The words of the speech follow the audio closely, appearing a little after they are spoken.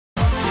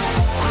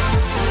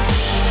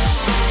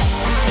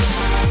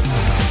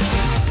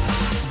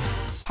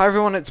Hi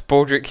everyone, it's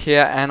Baldrick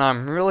here, and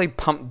I'm really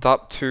pumped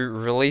up to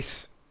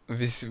release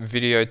this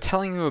video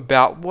telling you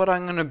about what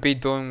I'm going to be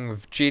doing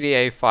with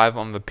GTA 5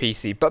 on the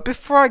PC. But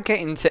before I get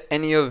into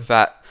any of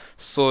that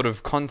sort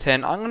of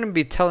content, I'm going to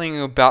be telling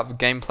you about the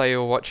gameplay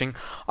you're watching.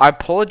 I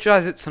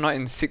apologize it's not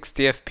in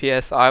 60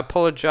 FPS. I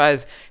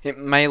apologize it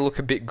may look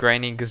a bit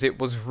grainy because it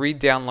was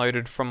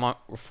re-downloaded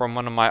from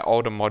one of my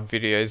older mod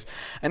videos.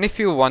 And if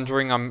you're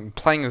wondering, I'm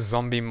playing a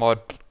zombie mod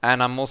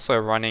and I'm also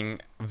running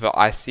the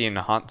IC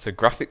Enhancer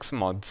graphics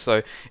mod,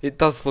 so it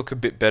does look a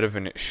bit better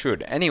than it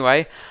should.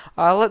 Anyway,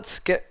 let's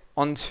get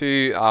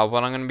onto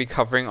what I'm going to be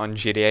covering on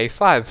GTA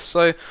 5.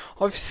 So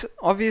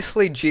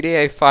obviously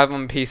GTA 5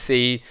 on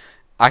PC,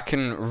 I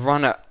can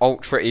run it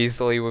ultra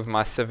easily with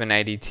my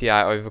 780 Ti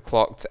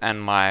overclocked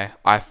and my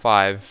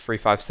i5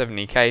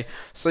 3570K.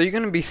 So you're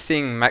going to be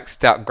seeing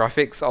maxed out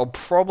graphics. I'll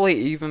probably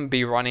even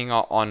be running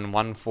it on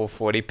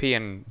 1440p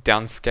and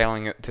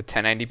downscaling it to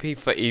 1080p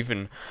for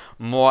even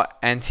more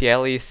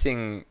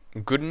anti-aliasing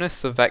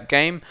goodness of that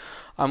game.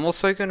 I'm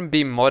also going to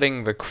be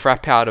modding the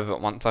crap out of it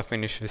once I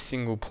finish the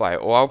single player,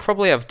 or I'll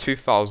probably have two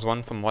files,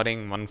 one for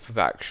modding, one for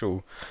the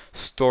actual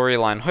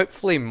storyline.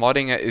 Hopefully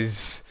modding it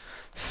is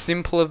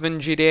simpler than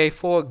GTA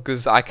 4,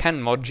 because I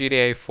can mod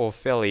GTA 4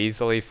 fairly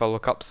easily if I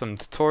look up some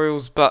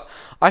tutorials, but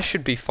I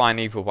should be fine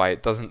either way.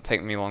 It doesn't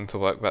take me long to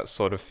work that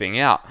sort of thing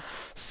out.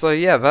 So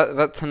yeah,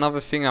 that's another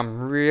thing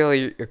I'm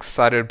really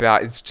excited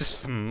about, is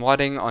just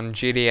modding on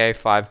GTA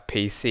 5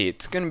 PC.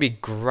 It's going to be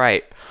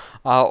great.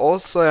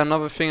 Also,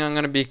 another thing I'm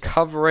going to be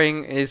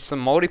covering is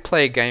some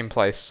multiplayer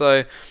gameplay.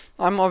 So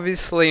I'm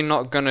obviously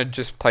not going to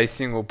just play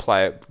single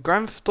player.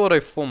 Grand Theft Auto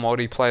 4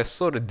 multiplayer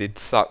sort of did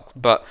suck,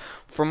 but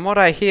from what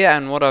I hear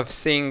and what I've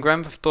seen,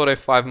 Grand Theft Auto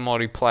 5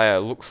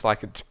 multiplayer looks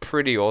like it's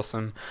pretty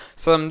awesome.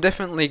 So I'm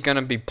definitely going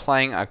to be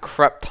playing a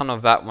crap ton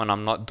of that when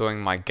I'm not doing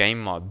my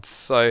game mods.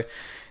 So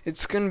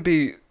it's going to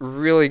be a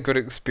really good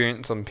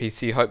experience on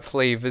PC,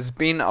 hopefully. There's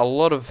been a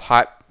lot of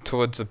hype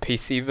towards the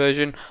PC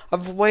version.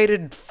 I've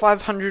waited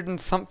 500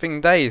 and something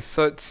days,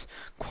 so it's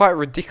quite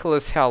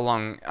ridiculous how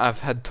long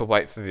I've had to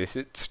wait for this.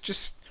 It's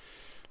just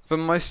the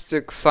most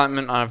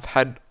excitement I've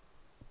had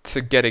to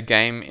get a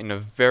game in a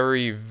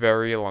very,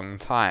 very long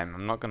time,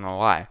 I'm not gonna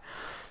lie.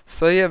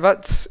 So yeah,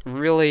 that's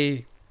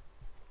really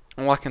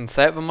all I can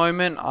say at the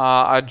moment.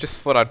 I just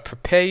thought I'd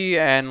prepare you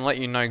and let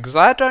you know, because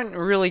I don't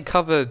really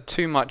cover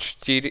too much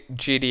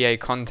GTA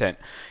content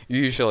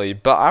usually,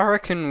 but I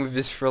reckon with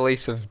this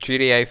release of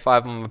GTA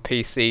 5 on the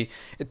PC,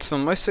 it's the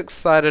most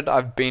excited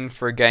I've been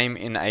for a game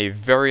in a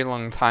very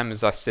long time,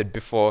 as I said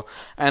before,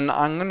 and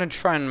I'm going to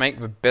try and make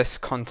the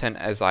best content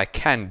as I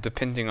can,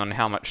 depending on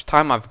how much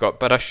time I've got,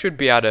 but I should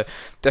be able to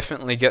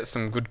definitely get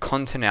some good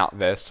content out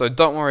there, so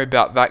don't worry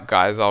about that,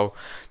 guys. I'll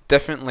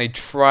definitely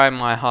try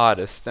my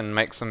hardest and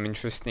make some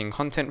interesting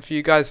content for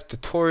you guys,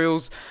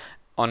 tutorials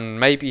on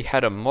maybe how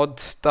to mod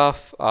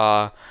stuff,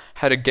 how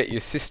to get your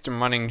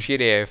system running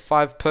GTA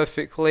 5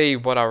 perfectly,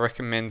 what I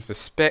recommend for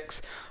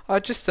specs.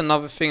 Just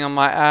another thing I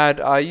might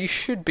add, you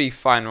should be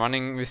fine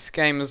running this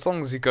game as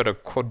long as you've got a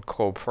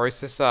quad-core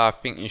processor. I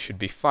think you should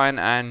be fine,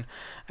 and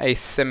a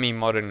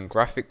semi-modern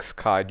graphics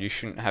card. You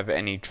shouldn't have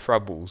any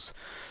troubles.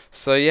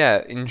 So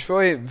yeah,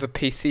 enjoy the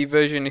PC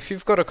version. If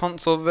you've got a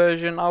console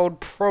version, I would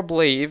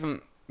probably,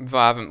 even if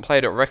I haven't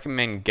played it,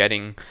 recommend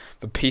getting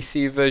the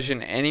PC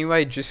version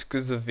anyway, just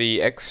because of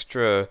the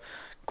extra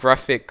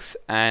graphics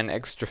and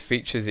extra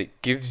features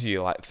it gives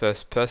you, like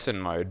first person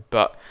mode.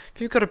 But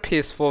if you've got a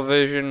PS4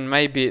 version,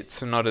 maybe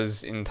it's not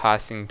as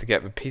enticing to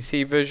get the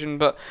PC version,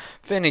 but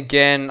then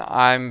again,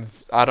 I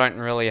don't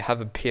really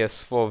have a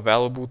PS4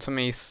 available to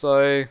me,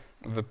 so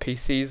the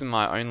PC is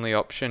my only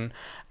option,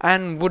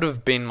 and would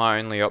have been my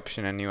only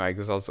option anyway,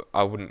 because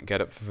I wouldn't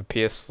get it for the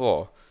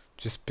PS4,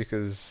 just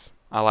because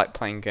I like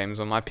playing games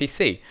on my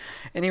PC.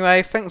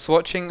 Anyway, thanks for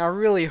watching. I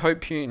really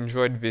hope you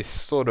enjoyed this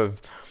sort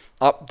of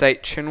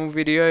update channel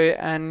video,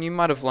 and you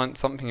might have learnt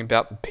something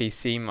about the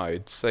PC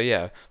mode. So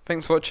yeah,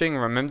 thanks for watching.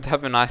 Remember to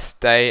have a nice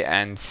day,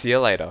 and see you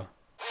later.